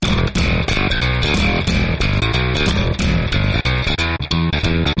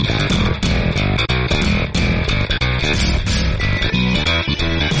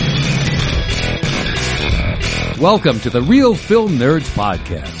Welcome to the Real Film Nerds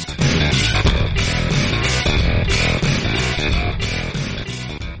Podcast.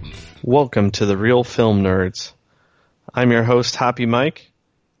 Welcome to the Real Film Nerds. I'm your host, Hoppy Mike,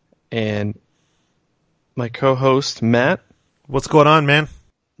 and my co-host, Matt. What's going on, man?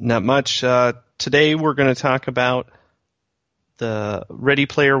 Not much. Today we're going to talk about the Ready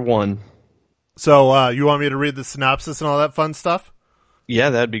Player One. So, you want me to read the synopsis and all that fun stuff?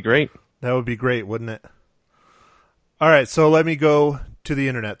 Yeah, that'd be great. That would be great, wouldn't it? All right, so let me go to the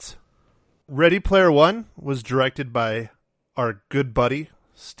internets. Ready Player One was directed by our good buddy,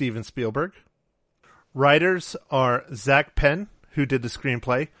 Steven Spielberg. Writers are Zach Penn, who did the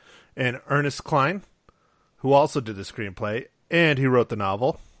screenplay, and Ernest Cline, who also did the screenplay, and he wrote the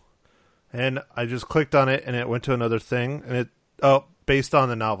novel. And I just clicked on it, and it went to another thing, and based on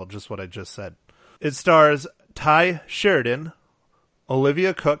the novel, just what I just said. It stars Ty Sheridan,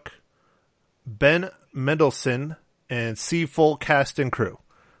 Olivia Cook, Ben Mendelsohn, and full cast and crew.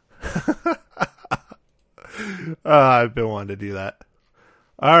 I've been wanting to do that.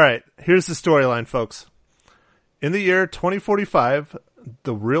 All right, here's the storyline, folks. In the year 2045,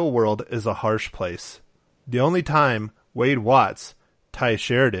 the real world is a harsh place. The only time Wade Watts, Ty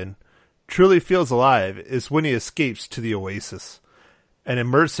Sheridan, truly feels alive is when he escapes to the Oasis, an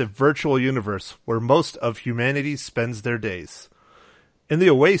immersive virtual universe where most of humanity spends their days. In the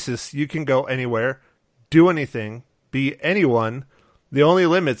Oasis, you can go anywhere, do anything, be anyone. The only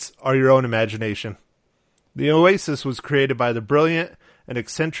limits are your own imagination. The Oasis was created by the brilliant and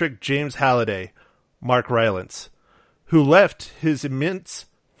eccentric James Halliday, Mark Rylance, who left his immense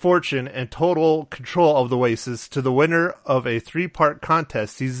fortune and total control of the Oasis to the winner of a 3-part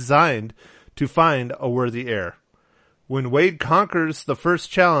contest he designed to find a worthy heir. When Wade conquers the first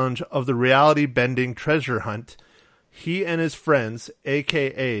challenge of the reality-bending treasure hunt, he and his friends,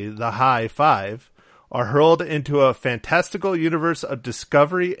 aka the High Five, are hurled into a fantastical universe of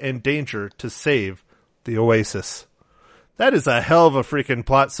discovery and danger to save the Oasis. That is a hell of a freaking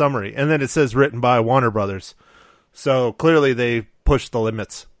plot summary. And then it says written by Warner Brothers. So clearly they pushed the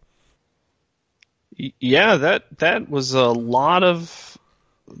limits. Yeah, that was a lot of...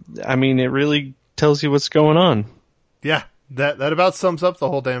 I mean, it really tells you what's going on. Yeah, that about sums up the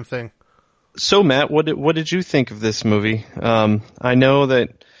whole damn thing. So, Matt, what did you think of this movie? I know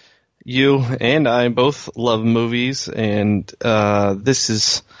that you and I both love movies, and this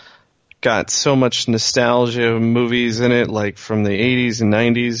has got so much nostalgia movies in it, like from the 80s and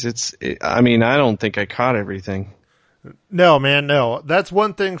 90s. I mean, I don't think I caught everything. No, man, no. That's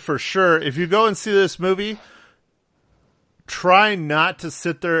one thing for sure. If you go and see this movie, try not to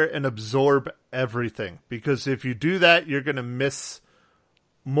sit there and absorb everything, because if you do that, you're going to miss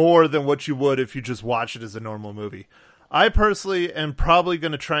more than what you would if you just watch it as a normal movie. I personally am probably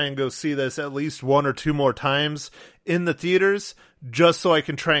going to try and go see this at least 1 or 2 more times in the theaters, just so I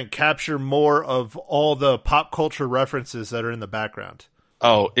can try and capture more of all the pop culture references that are in the background.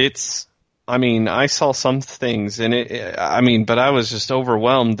 Oh, I mean, I saw some things in it, but I was just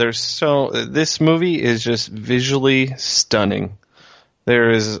overwhelmed. This movie is just visually stunning. There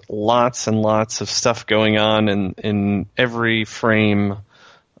is lots and lots of stuff going on in every frame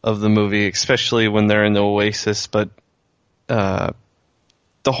of the movie, especially when they're in the Oasis, but the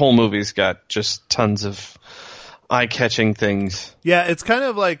whole movie's got just tons of eye-catching things. Yeah, it's kind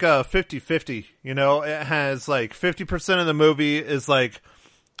of like 50-50, you know? It has like 50% of the movie is like,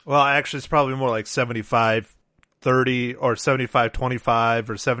 well, actually it's probably more like 75-30 or 75-25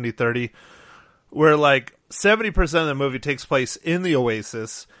 or 70-30, where like 70% of the movie takes place in the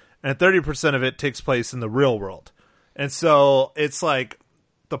Oasis and 30% of it takes place in the real world. And so it's like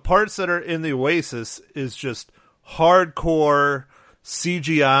the parts that are in the Oasis is just hardcore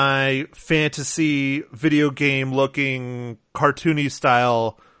CGI, fantasy, video game looking, cartoony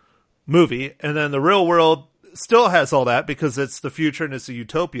style movie. And then the real world still has all that because it's the future and it's a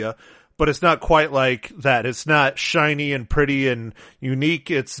utopia, but it's not quite like that. It's not shiny and pretty and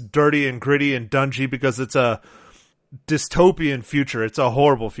unique. It's dirty and gritty and dungy because it's a dystopian future. It's a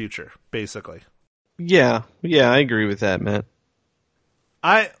horrible future, basically. Yeah, I agree with that, Matt.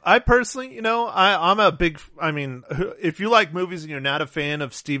 I personally, you know, I'm a big, if you like movies and you're not a fan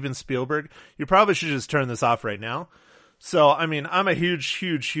of Steven Spielberg, you probably should just turn this off right now. So, I mean, I'm a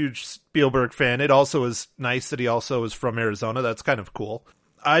huge Spielberg fan. It also is nice that he also is from Arizona. That's kind of cool.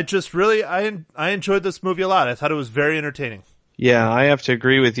 I just really, I enjoyed this movie a lot. I thought it was very entertaining. Yeah, I have to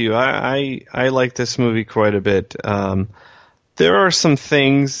agree with you. I like this movie quite a bit. There are some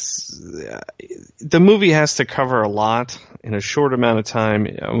things, the movie has to cover a lot in a short amount of time.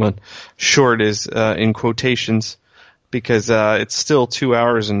 Short is in quotations, because it's still 2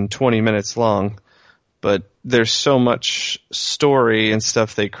 hours and 20 minutes long. But there's so much story and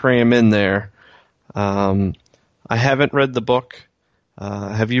stuff they cram in there. I haven't read the book.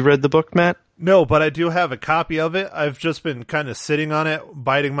 Have you read the book, Matt? No, but I do have a copy of it. I've just been kind of sitting on it,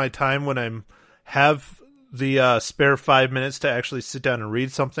 biding my time when have the spare 5 minutes to actually sit down and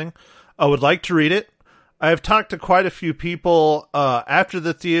read something. I would like to read it. I have talked to quite a few people after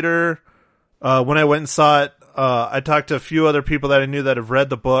the theater. When I went and saw it, I talked to a few other people that I knew that have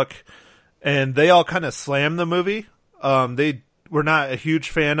read the book, and they all kind of slammed the movie. They were not a huge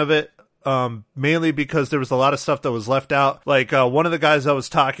fan of it. Mainly because there was a lot of stuff that was left out. Like, one of the guys I was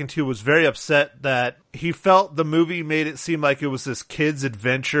talking to was very upset that he felt the movie made it seem like it was this kid's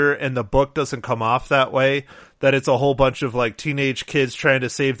adventure, and the book doesn't come off that way, that it's a whole bunch of, like, teenage kids trying to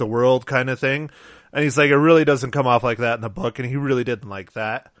save the world kind of thing. And he's like, it really doesn't come off like that in the book, and he really didn't like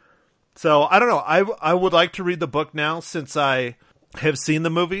that. So, I don't know. I would like to read the book now since I have seen the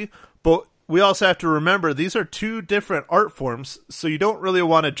movie, but we also have to remember these are two different art forms, so you don't really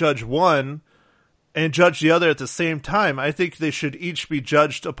want to judge one and judge the other at the same time. I think they should each be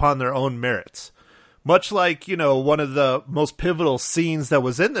judged upon their own merits. Much like, one of the most pivotal scenes that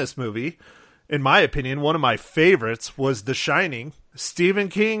was in this movie, in my opinion, one of my favorites was The Shining. Stephen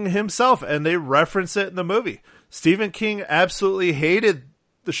King himself, and they reference it in the movie. Stephen King absolutely hated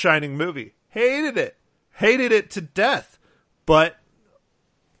The Shining movie. Hated it. Hated it to death. But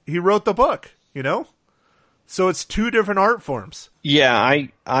he wrote the book, So it's two different art forms. Yeah,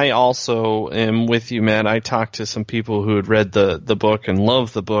 I also am with you, Matt. I talked to some people who had read the book and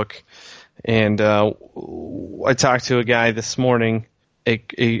loved the book. And I talked to a guy this morning,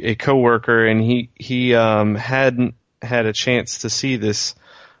 a coworker, and he hadn't had a chance to see this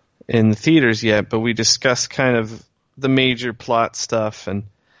in the theaters yet, but we discussed kind of the major plot stuff. And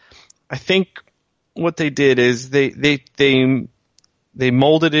I think what they did is they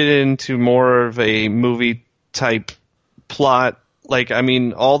molded it into more of a movie type plot. Like, I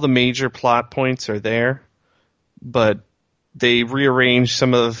mean, all the major plot points are there, but they rearranged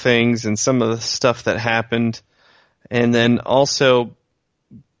some of the things and some of the stuff that happened. And then also,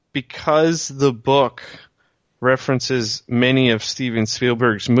 because the book references many of Steven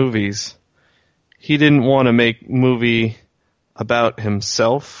Spielberg's movies, he didn't want to make a movie about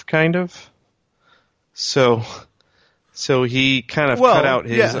himself, kind of. So he kind of cut out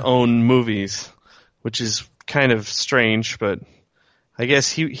his own movies, which is kind of strange, but I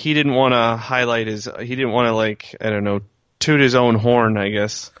guess he didn't want to highlight he didn't want to, like, I don't know, toot his own horn, I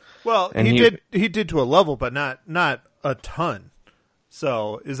guess. Well, and he did to a level, but not a ton.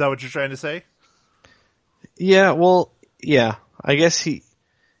 So, is that what you're trying to say? Yeah, well, yeah. I guess he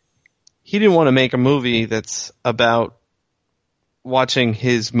didn't want to make a movie that's about watching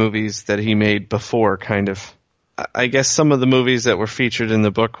his movies that he made before, kind of. I guess some of the movies that were featured in the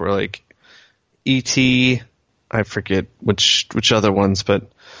book were like E.T., I forget which other ones,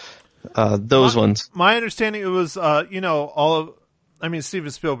 but those ones. My understanding, it was, Steven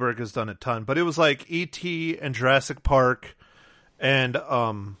Spielberg has done a ton, but it was like E.T. and Jurassic Park and,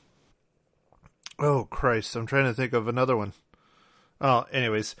 oh Christ, I'm trying to think of another one. Oh,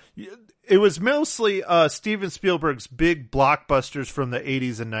 anyways, it was mostly Steven Spielberg's big blockbusters from the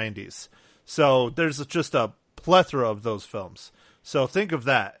 80s and 90s. So there's just a plethora of those films. So think of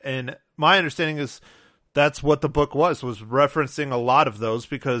that. And my understanding is that's what the book was referencing a lot of those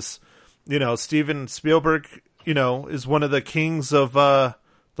because, Steven Spielberg, is one of the kings of the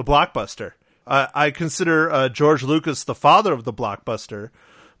blockbuster. I consider George Lucas the father of the blockbuster,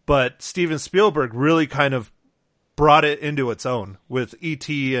 but Steven Spielberg really kind of brought it into its own with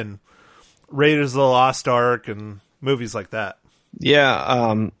E.T. and Raiders of the Lost Ark and movies like that.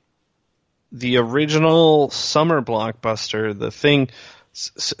 Yeah, the original summer blockbuster, the thing,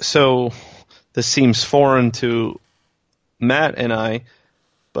 so this seems foreign to Matt and I,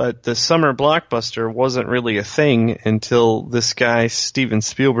 but the summer blockbuster wasn't really a thing until this guy, Steven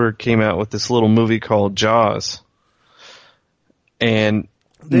Spielberg, came out with this little movie called Jaws. And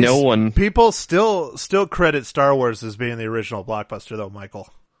people still credit Star Wars as being the original blockbuster, though, Michael.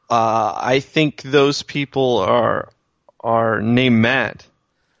 I think those people are named Matt.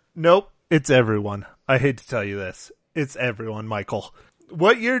 Nope, it's everyone. I hate to tell you this. It's everyone, Michael.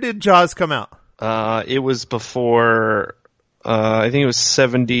 What year did Jaws come out? It was before, I think it was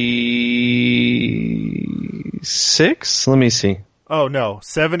 76? Let me see. Oh, no,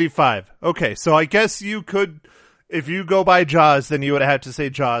 75. Okay, so I guess you could, if you go by Jaws, then you would have to say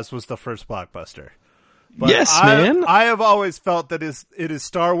Jaws was the first blockbuster. But yes, man. I have always felt that it is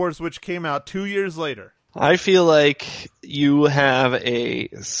Star Wars, which came out 2 years later. I feel like you have a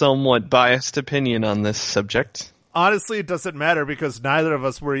somewhat biased opinion on this subject. Honestly, it doesn't matter because neither of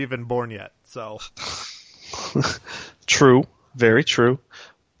us were even born yet. So, True, very true.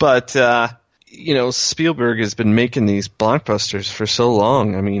 But Spielberg has been making these blockbusters for so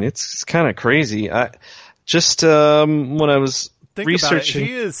long. I mean, it's kind of crazy. When I was researching,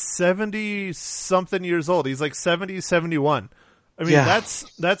 he is 70 something years old. He's like 70, 71. I mean,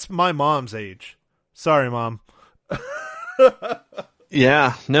 that's my mom's age. Sorry, Mom.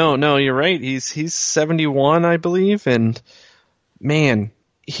 Yeah, no, you're right. He's 71, I believe, and man,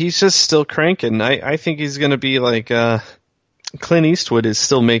 he's just still cranking. I think he's going to be like Clint Eastwood is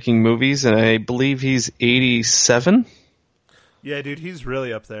still making movies, and I believe he's 87. Yeah, dude, he's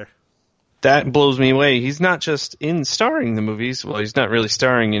really up there. That blows me away. He's not just starring the movies. Well, he's not really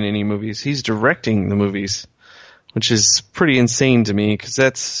starring in any movies. He's directing the movies, which is pretty insane to me because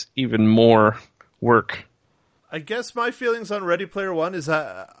that's even more work. I guess my feelings on Ready Player One is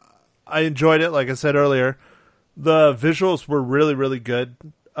that I enjoyed it. Like I said earlier, the visuals were really, really good.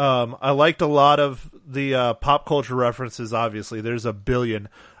 I liked a lot of the pop culture references. Obviously, there's a billion,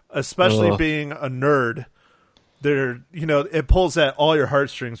 especially being a nerd. It pulls at all your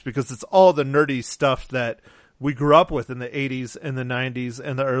heartstrings because it's all the nerdy stuff that we grew up with in the 80s and the 90s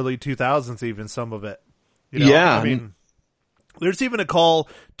and the early 2000s, even some of it. Yeah. I mean, there's even a call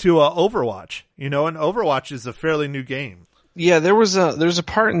to Overwatch, and Overwatch is a fairly new game. Yeah, there's a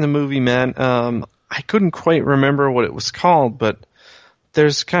part in the movie, man. I couldn't quite remember what it was called, but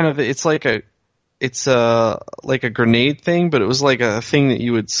there's kind of it's like a grenade thing, but it was like a thing that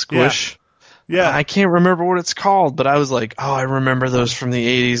you would squish. Yeah. I can't remember what it's called, but I was like, oh, I remember those from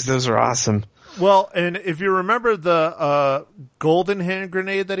the 80s. Those are awesome. Well, and if you remember the golden hand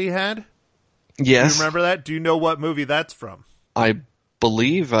grenade that he had, yes, do you remember that? Do you know what movie that's from? I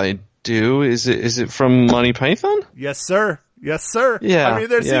believe I do. Is it from Monty Python? Yes, sir. Yes, sir. Yeah. I mean,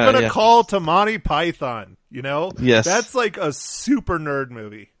 there's even a call to Monty Python, Yes. That's like a super nerd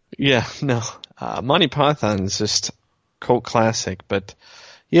movie. Yeah, no. Monty Python is just cult classic. But,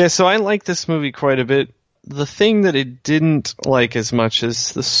 yeah, so I like this movie quite a bit. The thing that I didn't like as much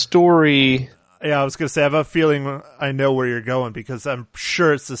is the story. Yeah, I was going to say, I have a feeling I know where you're going because I'm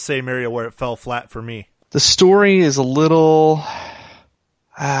sure it's the same area where it fell flat for me. The story is a little,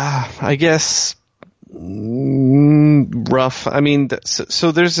 I guess, rough. I mean,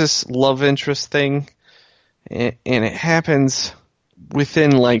 so there's this love interest thing, and it happens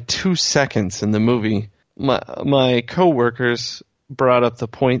within like 2 seconds in the movie. My coworkers brought up the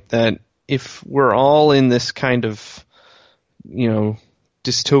point that if we're all in this kind of,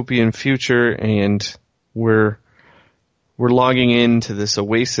 dystopian future and we're logging into this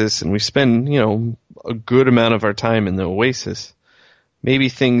oasis and we spend, a good amount of our time in the oasis, maybe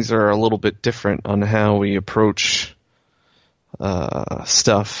things are a little bit different on how we approach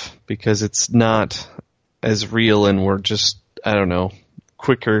stuff because it's not as real and we're just, I don't know,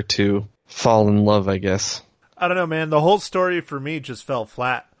 quicker to fall in love, I guess. I don't know, man. The whole story for me just fell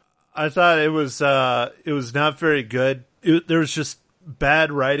flat. I thought it was not very good. There was just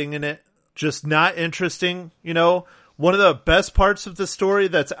bad writing in it, just not interesting. One of the best parts of the story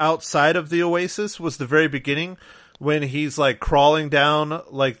that's outside of the oasis was the very beginning when he's like crawling down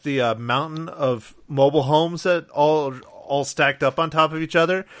like the mountain of mobile homes that all stacked up on top of each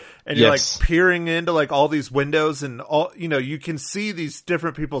other, and you're like peering into like all these windows and all, you can see these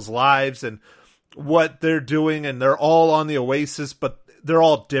different people's lives and what they're doing, and they're all on the oasis, but they're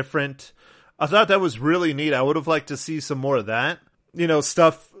all different. I thought that was really neat. I would have liked to see some more of that,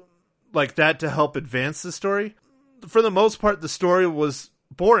 stuff like that to help advance the story. For the most part, the story was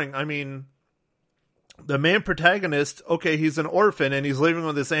boring. I mean, the main protagonist, okay, he's an orphan and he's living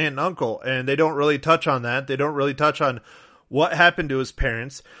with his aunt and uncle, and they don't really touch on that. They don't really touch on what happened to his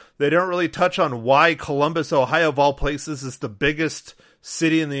parents. They don't really touch on why Columbus, Ohio, of all places, is the biggest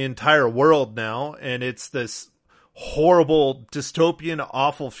city in the entire world now, and it's this horrible, dystopian,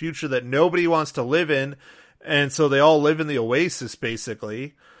 awful future that nobody wants to live in, and so they all live in the oasis,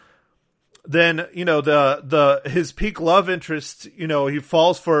 basically. Then, his peak love interest, he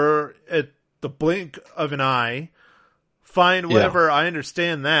falls for her at the blink of an eye. Fine, whatever, I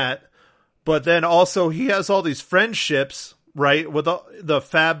understand that. But then also he has all these friendships, right, with the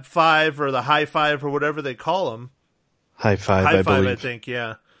Fab Five or the High Five or whatever they call them. High Five, I believe. I think,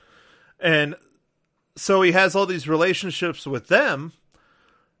 yeah. And so he has all these relationships with them,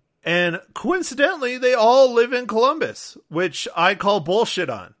 and coincidentally, they all live in Columbus, which I call bullshit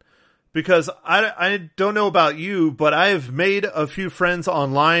on. Because I don't know about you, but I have made a few friends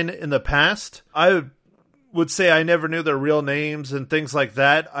online in the past. I would say I never knew their real names and things like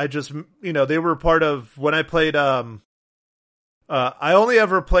that. I just, they were part of when I played, I only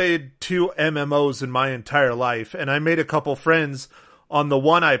ever played 2 MMOs in my entire life, and I made a couple friends on the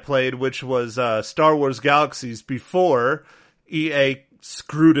one I played, which was Star Wars Galaxies, before EA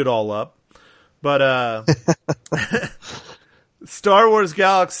screwed it all up. But Star Wars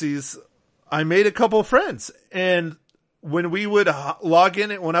Galaxies, I made a couple friends, and when we would log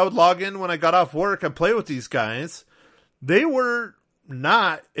in, when I would log in when I got off work and play with these guys, they were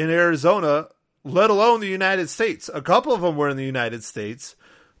not in Arizona, let alone the United States. A couple of them were in the United States,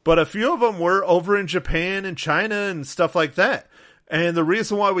 but a few of them were over in Japan and China and stuff like that. And the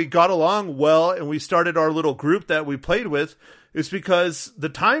reason why we got along well and we started our little group that we played with is because the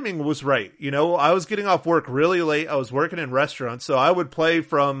timing was right. You know, I was getting off work really late. I was working in restaurants, so I would play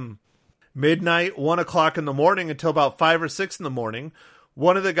from midnight, 1 o'clock in the morning until about 5 or 6 in the morning.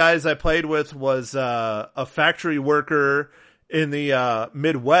 One of the guys I played with was a factory worker in the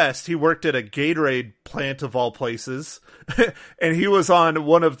Midwest. He worked at a Gatorade plant of all places, and he was on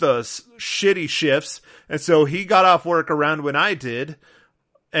one of the shitty shifts, and so he got off work around when I did.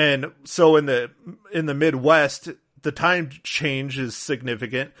 And so in the Midwest, the time change is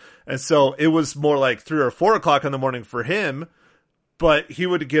significant, and so it was more like 3 or 4 o'clock in the morning for him. But he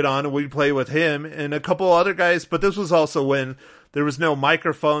would get on and we'd play with him and a couple other guys. But this was also when there was no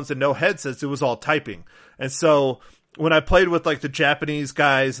microphones and no headsets. It was all typing. And so when I played with like the Japanese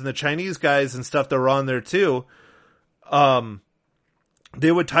guys and the Chinese guys and stuff that were on there too,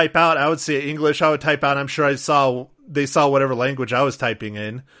 they would type out. I would say English. I would type out. I'm sure they saw whatever language I was typing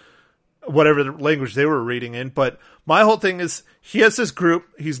in, whatever the language they were reading in. But my whole thing is he has this group.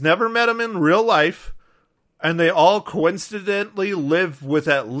 He's never met them in real life. And they all coincidentally live with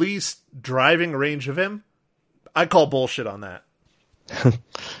at least driving range of him. I call bullshit on that.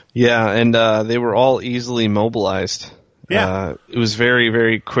 Yeah, and they were all easily mobilized. Yeah. It was very,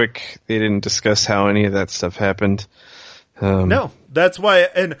 very quick. They didn't discuss how any of that stuff happened. No, that's why.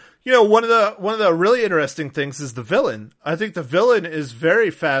 And you know, one of the really interesting things is the villain. I think the villain is very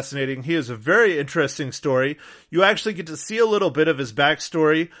fascinating. He has a very interesting story. You actually get to see a little bit of his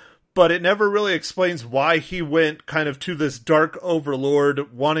backstory, but it never really explains why he went kind of to this dark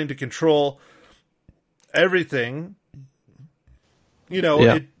overlord wanting to control everything. You know,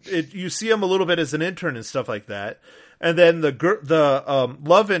 yeah. You see him a little bit as an intern and stuff like that. And then the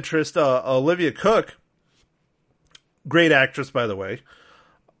love interest, Olivia Cook, great actress, by the way.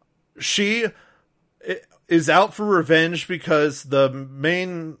 She is out for revenge because the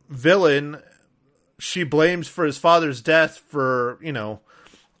main villain she blames for his father's death for, you know,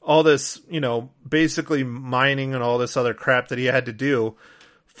 all this, you know, basically mining and all this other crap that he had to do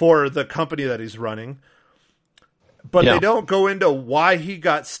for the company that he's running. But they don't go into why he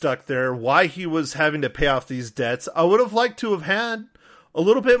got stuck there, why he was having to pay off these debts. I would have liked to have had a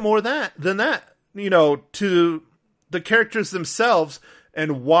little bit more than that, you know, to the characters themselves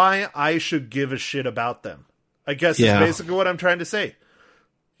and why I should give a shit about them. I guess is basically what I'm trying to say.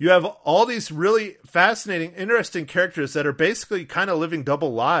 You have all these really fascinating, interesting characters that are basically kind of living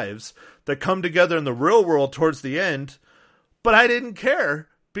double lives that come together in the real world towards the end. But I didn't care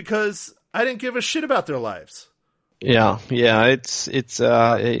because I didn't give a shit about their lives. Yeah. It's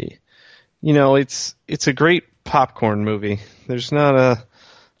a great popcorn movie. There's not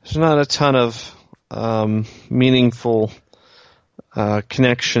a ton of meaningful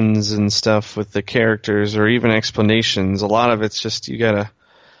connections and stuff with the characters or even explanations. A lot of it's just you gotta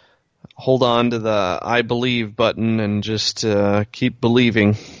hold on to the I believe button and just keep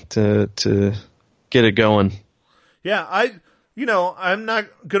believing to get it going. Yeah, I'm not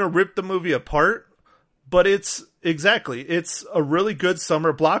going to rip the movie apart, but it's a really good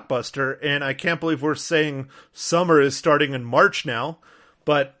summer blockbuster, and I can't believe we're saying summer is starting in March now,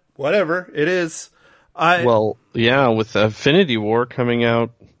 but whatever, it is. With Infinity War coming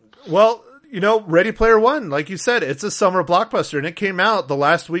out. Well, you know, Ready Player One, like you said, it's a summer blockbuster, and it came out the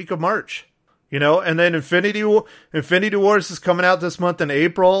last week of March. You know, and then Infinity Wars is coming out this month in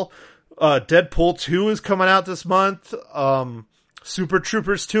April. Deadpool 2 is coming out this month. Super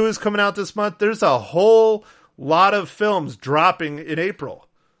Troopers 2 is coming out this month. There's a whole lot of films dropping in April.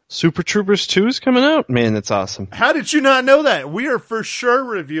 Super Troopers 2 is coming out? Man, that's awesome. How did you not know that? We are for sure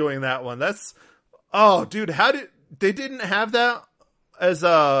reviewing that one. Dude, they didn't have that as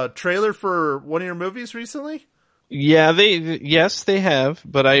a trailer for one of your movies recently? Yeah, they have,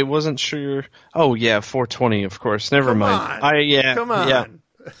 but I wasn't sure. Oh yeah, 420, of course. Never mind. Come on.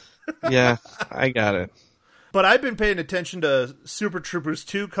 Yeah, I got it. But I've been paying attention to Super Troopers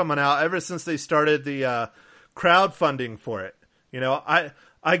 2 coming out ever since they started the crowdfunding for it. You know, I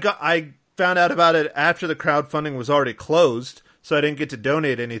found out about it after the crowdfunding was already closed, so I didn't get to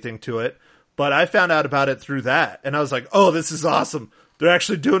donate anything to it. But I found out about it through that, and I was like, "Oh, this is awesome! They're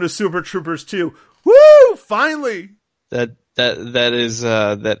actually doing a Super Troopers 2. Woo! Finally!" That That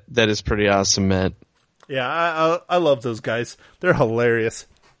is pretty awesome, Matt. Yeah, I love those guys. They're hilarious.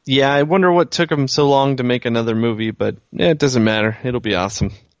 Yeah, I wonder what took them so long to make another movie, but it doesn't matter. It'll be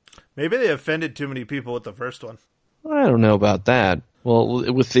awesome. Maybe they offended too many people with the first one. I don't know about that.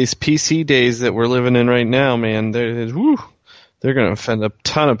 Well, with these PC days that we're living in right now, man, they're going to offend a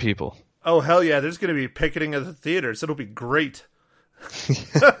ton of people. Oh, hell yeah. There's going to be picketing at the theaters. It'll be great.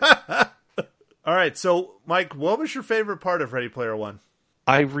 All right. So, Mike, what was your favorite part of Ready Player One?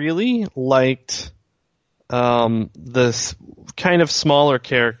 I really liked this kind of smaller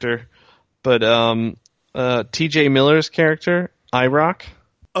character, but T.J. Miller's character, IROC.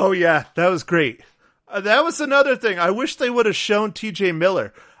 Oh, yeah. That was great. That was another thing. I wish they would have shown T.J.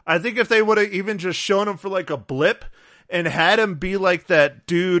 Miller. I think if they would have even just shown him for like a blip and had him be like that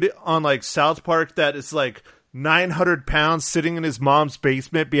dude on like South Park that is like 900 pounds sitting in his mom's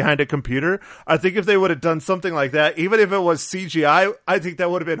basement behind a computer. I think if they would have done something like that, even if it was CGI, I think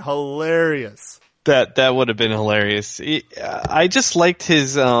that would have been hilarious. That would have been hilarious. I just liked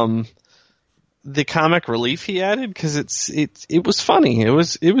his the comic relief he added because it was funny. It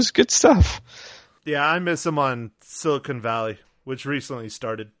was good stuff. Yeah, I miss him on Silicon Valley, which recently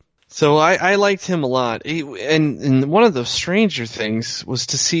started. So I liked him a lot. And one of the stranger things was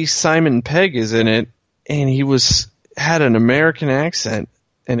to see Simon Pegg is in it, and he had an American accent,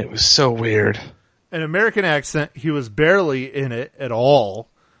 and it was so weird. An American accent, he was barely in it at all.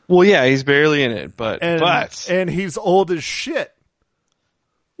 Well, yeah, he's barely in it, but he's old as shit.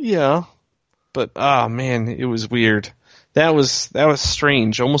 Yeah. But man, it was weird. That was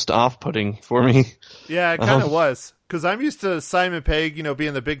strange, almost off-putting for me. Yeah, it kind of was. Because I'm used to Simon Pegg,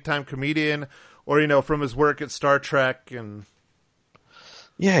 being the big-time comedian, or, from his work at Star Trek. And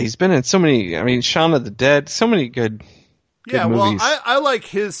yeah, he's been in so many, Shaun of the Dead, so many good movies. Well, I like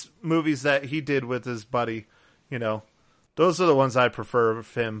his movies that he did with his buddy, Those are the ones I prefer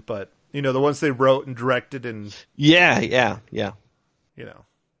of him, but, the ones they wrote and directed and... Yeah.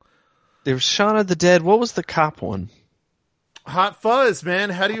 There was Shaun of the Dead. What was the cop one? Hot Fuzz, man.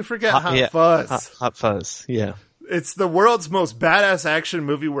 How do you forget Hot Fuzz? Hot Fuzz, yeah. It's the world's most badass action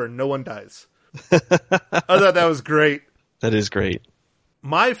movie where no one dies. I thought that was great. That is great.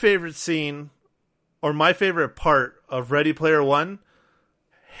 My favorite scene, or my favorite part of Ready Player One,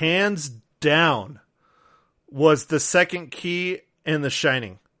 hands down, was the second key in The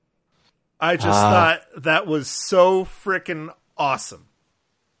Shining. I just thought that was so freaking awesome.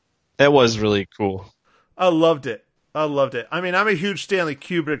 That was really cool. I loved it. I'm a huge Stanley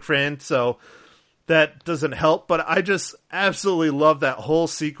Kubrick fan, so that doesn't help, but I just absolutely love that whole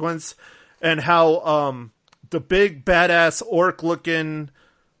sequence and how the big badass orc looking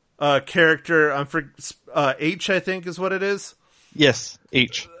character, H, I think is what it is. Yes,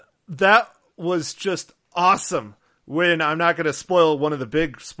 H. That was just awesome. When, I'm not going to spoil one of the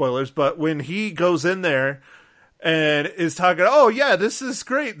big spoilers, but when he goes in there and is talking, oh yeah, this is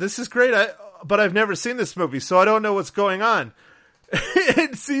great, but I've never seen this movie, so I don't know what's going on.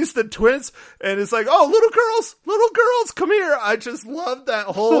 And sees the twins, and it's like, oh, little girls, come here. I just love that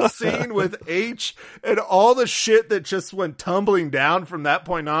whole scene with H and all the shit that just went tumbling down from that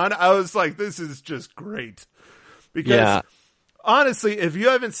point on. I was like, this is just great. Because honestly, if you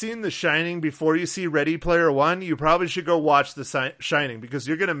haven't seen The Shining before you see Ready Player One, you probably should go watch The Shining, because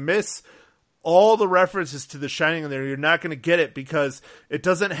you're going to miss all the references to The Shining in there. You're not going to get it because it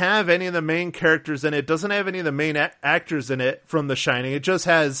doesn't have any of the main characters in it. It doesn't have any of the main actors in it from The Shining. It just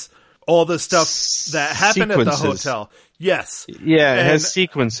has all the stuff that happened at the hotel. Yes. Yeah, it has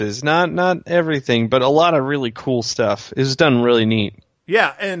sequences. Not everything, but a lot of really cool stuff. It's done really neat.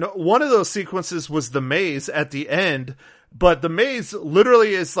 Yeah, and one of those sequences was the maze at the end, but the maze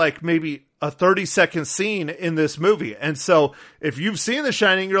literally is like maybe a 30-second scene in this movie. And so if you've seen The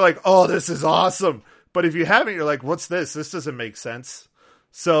Shining, you're like, oh, this is awesome. But if you haven't, you're like, what's this? This doesn't make sense.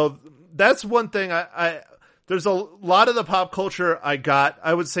 So that's one thing there's a lot of the pop culture I got.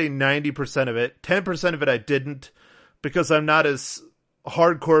 I would say 90% of it. 10% of it I didn't, because I'm not as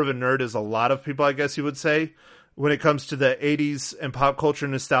hardcore of a nerd as a lot of people, I guess you would say, when it comes to the 80s and pop culture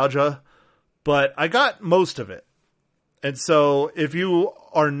nostalgia. But I got most of it. And so if you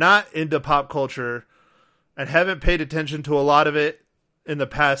are not into pop culture and haven't paid attention to a lot of it in the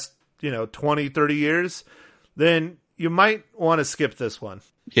past, 20, 30 years, then you might want to skip this one.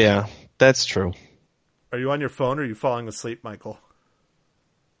 Yeah, that's true. Are you on your phone or are you falling asleep, Michael?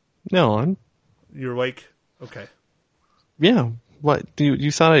 No, You're awake? Okay. Yeah. What?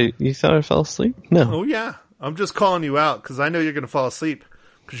 You thought I fell asleep? No. Oh, yeah. I'm just calling you out because I know you're going to fall asleep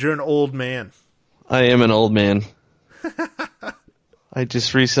because you're an old man. I am an old man. I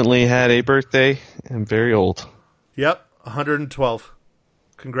just recently had a birthday. I'm very old. Yep. 112.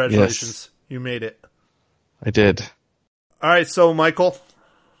 Congratulations. Yes. You made it. I did. All right, so Michael,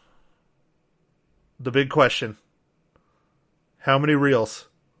 the big question. How many reels?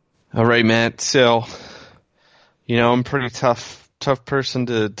 All right, Matt. So, I'm a pretty tough person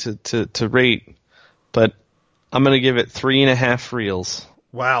to rate, but I'm going to give it 3.5 reels.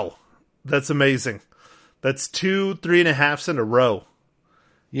 Wow. That's amazing. That's 2 3.5s in a row.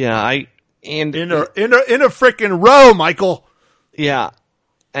 Yeah, in a freaking row, Michael. Yeah.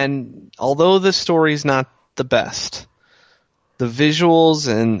 And although the story's not the best, the visuals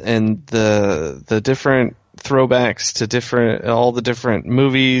and the different throwbacks to all the different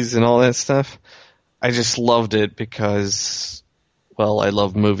movies and all that stuff, I just loved it because, well, I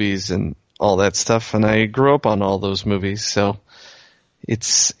love movies and all that stuff, and I grew up on all those movies. So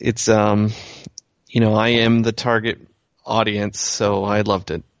it's I am the target audience, so I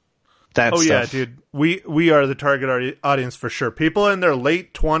loved it. That stuff. Yeah, dude. We are the target audience for sure. People in their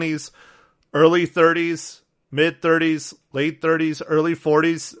late 20s, early 30s, mid 30s, late 30s, early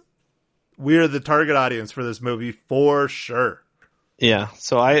 40s. We are the target audience for this movie for sure. Yeah,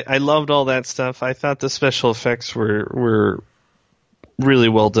 so I loved all that stuff. I thought the special effects were really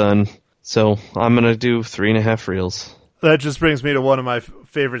well done. So I'm going to do 3.5 reels. That just brings me to one of my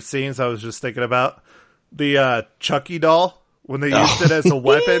favorite scenes I was just thinking about. The Chucky doll, when they used it as a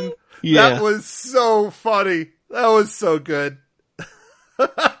weapon. Yeah. That was so funny. That was so good.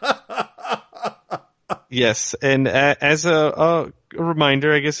 Yes, and as a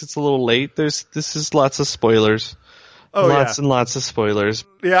reminder, I guess it's a little late. This is lots of spoilers. Lots and lots of spoilers.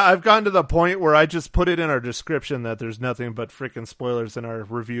 Yeah, I've gotten to the point where I just put it in our description that there's nothing but freaking spoilers in our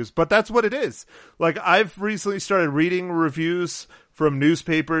reviews. But that's what it is. Like, I've recently started reading reviews from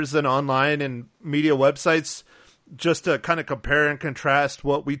newspapers and online and media websites just to kind of compare and contrast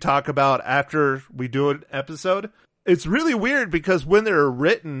what we talk about after we do an episode. It's really weird because when they're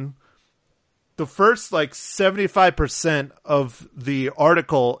written, the first 75% of the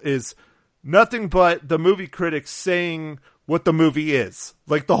article is nothing but the movie critics saying what the movie is.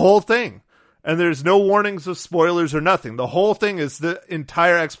 Like, the whole thing. And there's no warnings of spoilers or nothing. The whole thing is the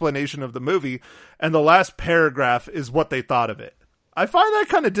entire explanation of the movie, and the last paragraph is what they thought of it. I find that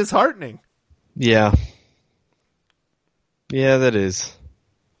kind of disheartening. Yeah. Yeah, that is.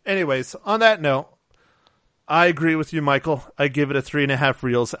 Anyways, on that note, I agree with you, Michael. I give it a 3.5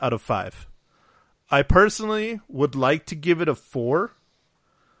 reels out of 5. I personally would like to give it a 4.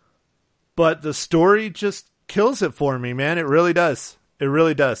 But the story just kills it for me, man. It really does. It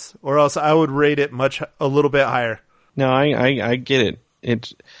really does. Or else I would rate it a little bit higher. No, I get it.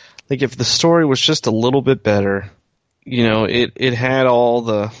 It, like, if the story was just a little bit better, it had all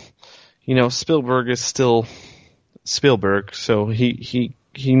the, Spielberg is still Spielberg, so he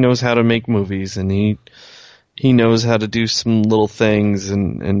knows how to make movies, and he knows how to do some little things,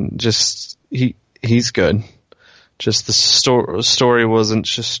 and just he's good. Just the story wasn't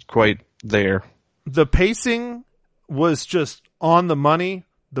just quite there. The pacing was just on the money.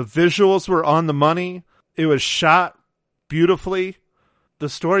 The visuals were on the money. It was shot beautifully. The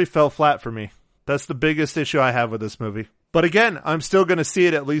story fell flat for me. That's the biggest issue I have with this movie. But again, I'm still going to see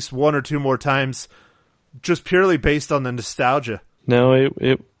it at least 1 or 2 more times, just purely based on the nostalgia. No,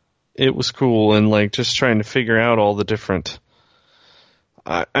 it was cool, and just trying to figure out all the different.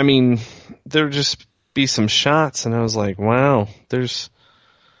 I mean, there would just be some shots, and I was like, wow, there's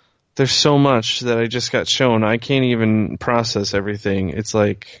so much that I just got shown. I can't even process everything. It's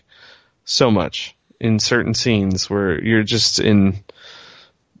so much in certain scenes where you're just in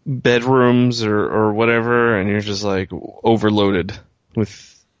bedrooms or whatever, and you're just overloaded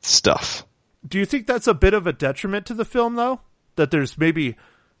with stuff. Do you think that's a bit of a detriment to the film, though? That there's maybe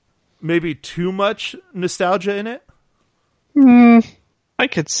too much nostalgia in it? I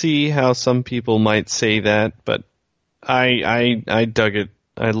could see how some people might say that, but I dug it.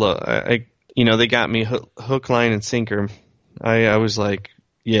 They got me hook, line, and sinker. I was like,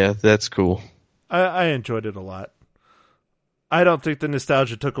 yeah, that's cool. I enjoyed it a lot. I don't think the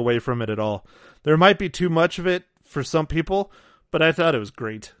nostalgia took away from it at all. There might be too much of it for some people, but I thought it was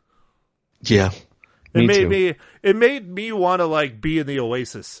great. Yeah, it made me want to be in the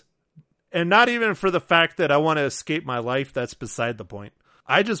Oasis, and not even for the fact that I want to escape my life. That's beside the point.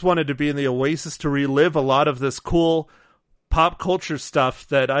 I just wanted to be in the Oasis to relive a lot of this cool pop culture stuff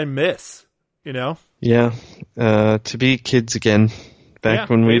that I miss, Yeah, to be kids again, back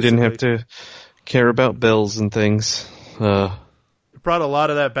when we didn't have to care about bills and things. It brought a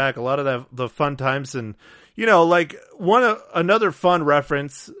lot of that back, a lot of the fun times, and another fun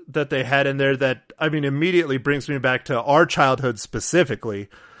reference that they had in there that immediately brings me back to our childhood specifically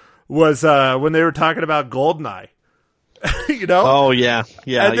was when they were talking about Goldeneye. You know? Oh yeah,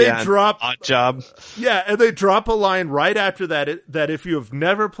 And they drop Odd Job. Yeah, and they drop a line right after that if you have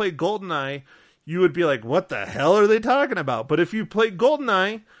never played GoldenEye, you would be like, what the hell are they talking about? But if you played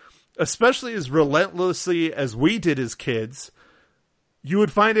GoldenEye, especially as relentlessly as we did as kids, you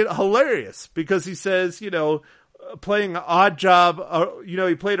would find it hilarious because he says, playing Odd Job,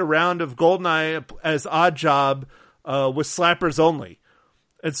 he played a round of GoldenEye as Odd Job with slappers only.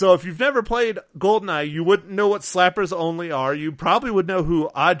 And so if you've never played GoldenEye, you wouldn't know what slappers only are. You probably would know who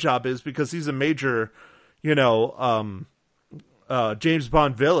Odd Job is because he's a major, James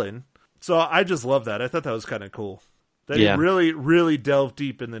Bond villain. So I just love that. I thought that was kind of cool. He really, really delved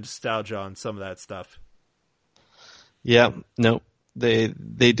deep in the nostalgia on some of that stuff. Yeah, no, they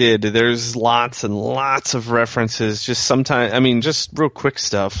did. There's lots and lots of references. Just sometimes, just real quick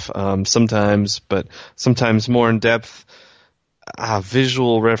stuff. Sometimes, but sometimes more in depth.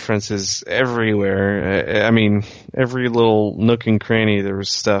 Visual references everywhere. Every little nook and cranny there was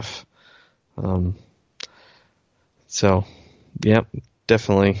stuff. So, yeah,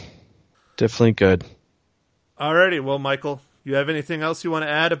 definitely good. Alrighty, well, Michael, you have anything else you want to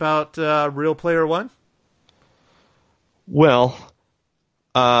add about Real Player One? Well,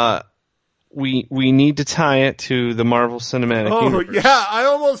 we need to tie it to the Marvel Cinematic Universe. Yeah, I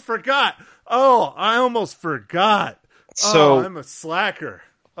almost forgot. So I'm a slacker.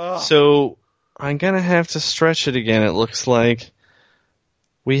 So I'm gonna have to stretch it again. It looks like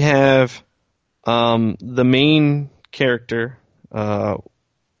we have the main character,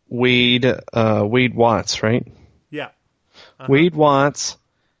 Wade Watts, right? Yeah. Uh-huh. Wade Watts.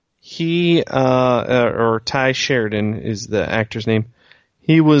 He or Ty Sheridan is the actor's name.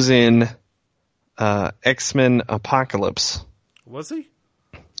 He was in X-Men Apocalypse. Was he?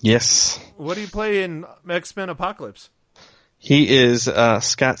 Yes. What do you play in X-Men Apocalypse? He is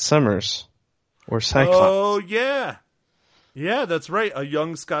Scott Summers, or Cyclops. Oh, yeah. Yeah, that's right. A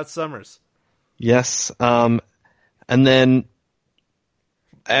young Scott Summers. Yes. And then,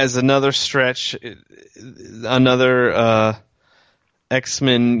 as another stretch, another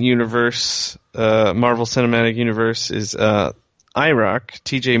X-Men universe, Marvel Cinematic Universe, is IROC,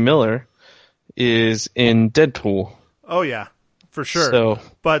 TJ Miller, is in Deadpool. Oh, yeah. For sure. So,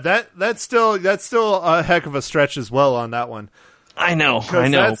 but that's still a heck of a stretch as well on that one. I know,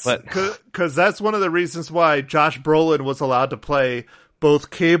 but because that's one of the reasons why Josh Brolin was allowed to play both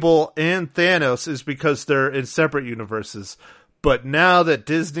Cable and Thanos is because they're in separate universes. But now that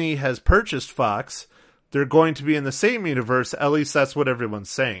Disney has purchased Fox, they're going to be in the same universe. At least that's what everyone's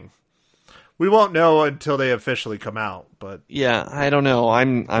saying. We won't know until they officially come out. But yeah, I don't know.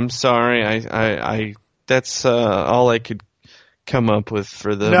 I'm sorry. I that's all I could come up with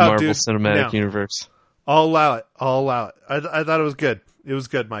for the Marvel Cinematic Universe. I'll allow it. I thought it was good. It was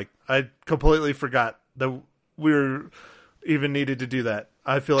good, Mike. I completely forgot that we even needed to do that.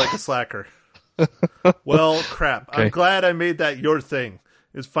 I feel like a slacker. Well, crap. Okay. I'm glad I made that your thing,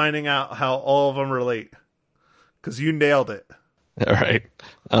 is finding out how all of them relate. Because you nailed it. All right.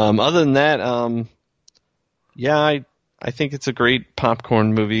 Other than that, I think it's a great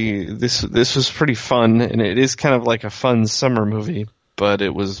popcorn movie. This was pretty fun, and it is kind of like a fun summer movie, but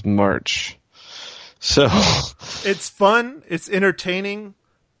it was March. So it's fun, it's entertaining,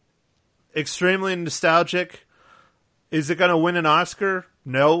 extremely nostalgic. Is it going to win an Oscar?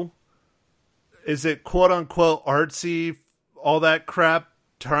 No. Is it quote unquote artsy, all that crap,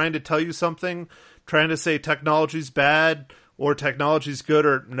 trying to tell you something, trying to say technology's bad or technology's good,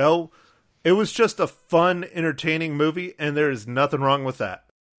 or no? It was just a fun, entertaining movie, and there is nothing wrong with that.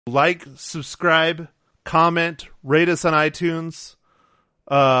 Like, subscribe, comment, rate us on iTunes.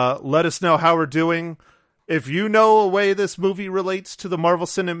 Let us know how we're doing. If you know a way this movie relates to the Marvel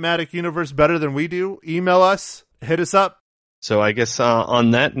Cinematic Universe better than we do, email us, hit us up. So I guess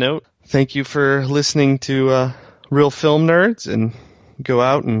on that note, thank you for listening to Real Film Nerds, and go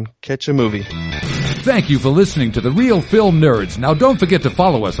out and catch a movie. Thank you for listening to The Real Film Nerds. Now don't forget to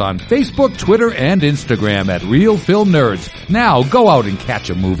follow us on Facebook, Twitter, and Instagram at Real Film Nerds. Now go out and catch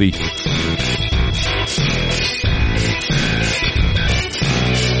a movie.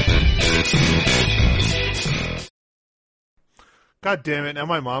 God damn it, now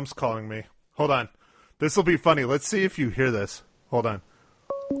my mom's calling me. Hold on. This will be funny. Let's see if you hear this. Hold on.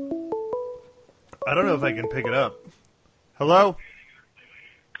 I don't know if I can pick it up. Hello?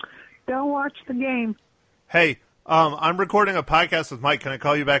 Don't watch the game. Hey, I'm recording a podcast with Mike. Can I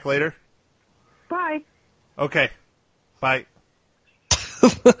call you back later? Bye. Okay. Bye.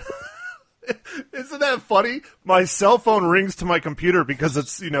 Isn't that funny? My cell phone rings to my computer because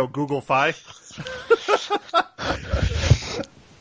it's, Google Fi.